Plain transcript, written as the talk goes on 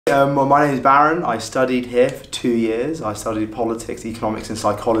My name is Baran. I studied here for 2 years. I studied politics, economics and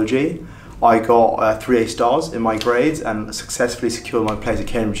psychology. I got 3 A stars in my grades and successfully secured my place at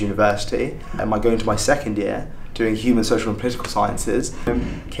Cambridge University. I go into my second year doing human, social and political sciences.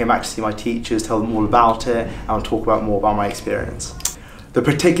 Came back to see my teachers, tell them all about it and talk more about my experience. The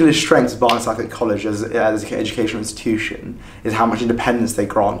particular strength of Barnet and Southgate College as an educational institution is how much independence they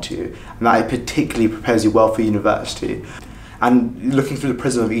grant you, and that it particularly prepares you well for university. And looking through the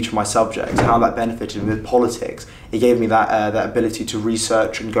prism of each of my subjects, how that benefited with politics, it gave me that ability to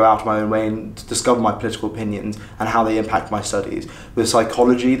research and go out of my own way and to discover my political opinions and how they impact my studies. With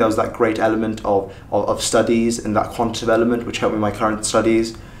psychology, there was that great element of studies and that quantitative element which helped me in my current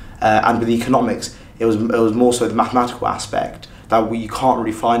studies. And with economics, it was more so the mathematical aspect that you can't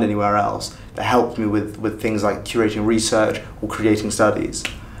really find anywhere else that helped me with things like curating research or creating studies.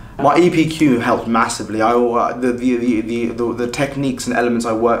 My EPQ helped massively. The techniques and elements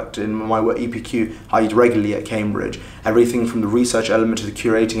I worked in my EPQ I used regularly at Cambridge. Everything from the research element to the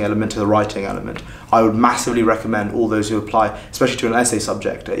curating element to the writing element. I would massively recommend all those who apply, especially to an essay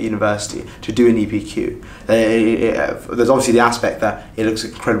subject at university, to do an EPQ. There's obviously the aspect that it looks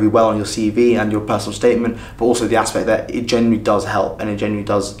incredibly well on your CV and your personal statement, but also the aspect that it genuinely does help and it genuinely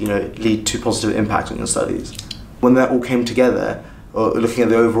does, lead to positive impact on your studies. When that all came together, or looking at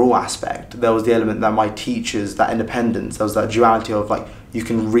the overall aspect, there was the element that my teachers, that independence, there was that duality of like, you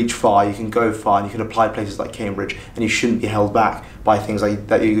can reach far, you can go far, and you can apply to places like Cambridge, and you shouldn't be held back by things like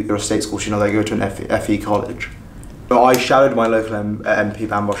that you're a state school, that you go to an FE college. So I shadowed my local MP,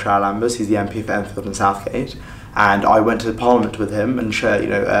 Lambos. He's the MP for Enfield and Southgate, and I went to the Parliament with him and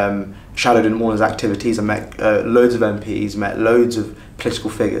shadowed in all his activities. I met loads of MPs, met loads of political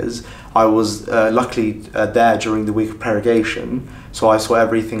figures. I was luckily there during the week of prorogation, so I saw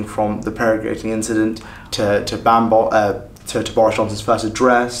everything from the prorogating incident to Boris Johnson's first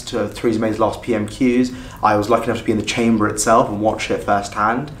address, to Theresa May's last PMQs. I was lucky enough to be in the chamber itself and watch it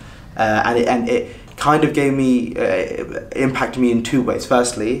firsthand, and it kind of gave me, impacted me in two ways.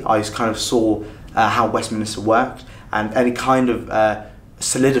 Firstly, I kind of saw how Westminister worked, and it kind of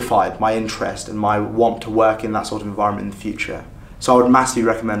solidified my interest and my want to work in that sort of environment in the future. So I would massively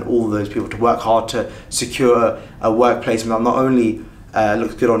recommend all of those people to work hard to secure a workplace that not only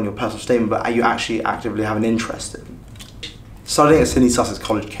looks good on your personal statement, but you actually actively have an interest in. Studying at Sidney Sussex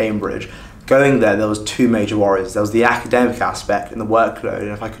College, Cambridge, going there was two major worries. There was the academic aspect and the workload, and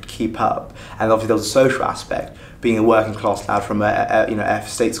if I could keep up. And obviously there was a social aspect. Being a working class lad from a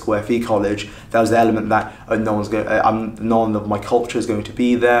state school FE college, there was the element that none of my culture is going to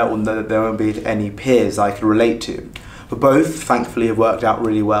be there, or there won't be any peers I could relate to. But both, thankfully, have worked out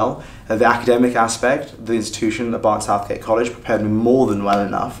really well. The academic aspect, the institution at Barnet and Southgate College prepared me more than well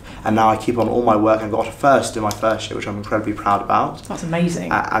enough, and now I keep on all my work and got a first in my first year, which I'm incredibly proud about. That's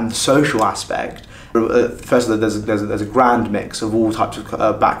amazing. And the social aspect, first there's a grand mix of all types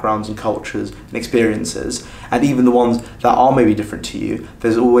of backgrounds and cultures and experiences, and even the ones that are maybe different to you,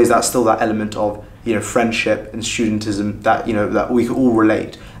 there's always still that element of friendship and studentism that we can all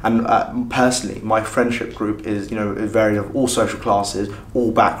relate. And personally, my friendship group is varied of all social classes,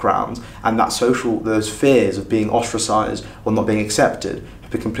 all backgrounds, and those fears of being ostracised or not being accepted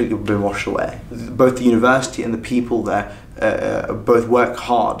have completely been washed away. Both the university and the people there both work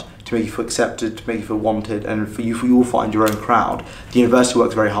hard to make you feel accepted, to make you feel wanted, and for you all find your own crowd. The university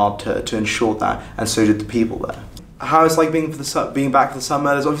works very hard to ensure that, and so did the people there. How it's like being back for the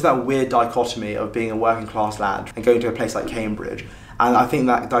summer, there's obviously that weird dichotomy of being a working class lad and going to a place like Cambridge. And I think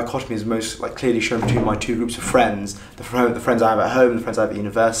that dichotomy is most clearly shown between my two groups of friends, the friends I have at home and the friends I have at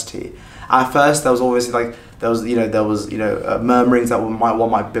university. At first, there was obviously murmurings that one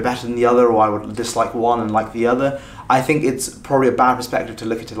might be better than the other, or I would dislike one and like the other. I think it's probably a bad perspective to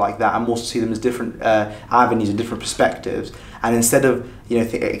look at it like that, and more to see them as different avenues and different perspectives. And instead of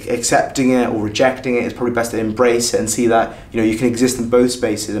accepting it or rejecting it, it's probably best to embrace it and see that you can exist in both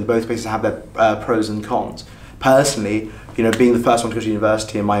spaces, and both spaces have their pros and cons. Personally, being the first one to go to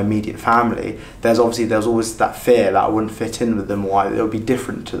university in my immediate family, there's always that fear that I wouldn't fit in with them, or it would be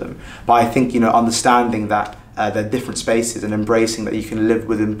different to them. But I think understanding that they're different spaces and embracing that you can live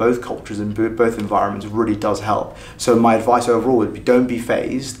within both cultures and both environments really does help. So my advice overall would be, don't be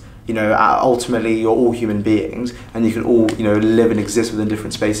phased. Ultimately you're all human beings, and you can all live and exist within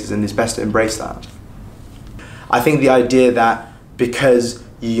different spaces, and it's best to embrace that. I think the idea that because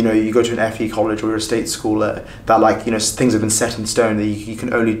you go to an FE college or you're a state schooler, that things have been set in stone, that you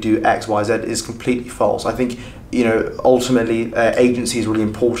can only do X, Y, Z is completely false. I think ultimately agency is really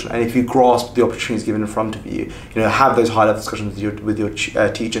important, and if you grasp the opportunities given in front of you, have those high level discussions with your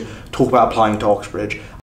teacher, talk about applying to Oxbridge.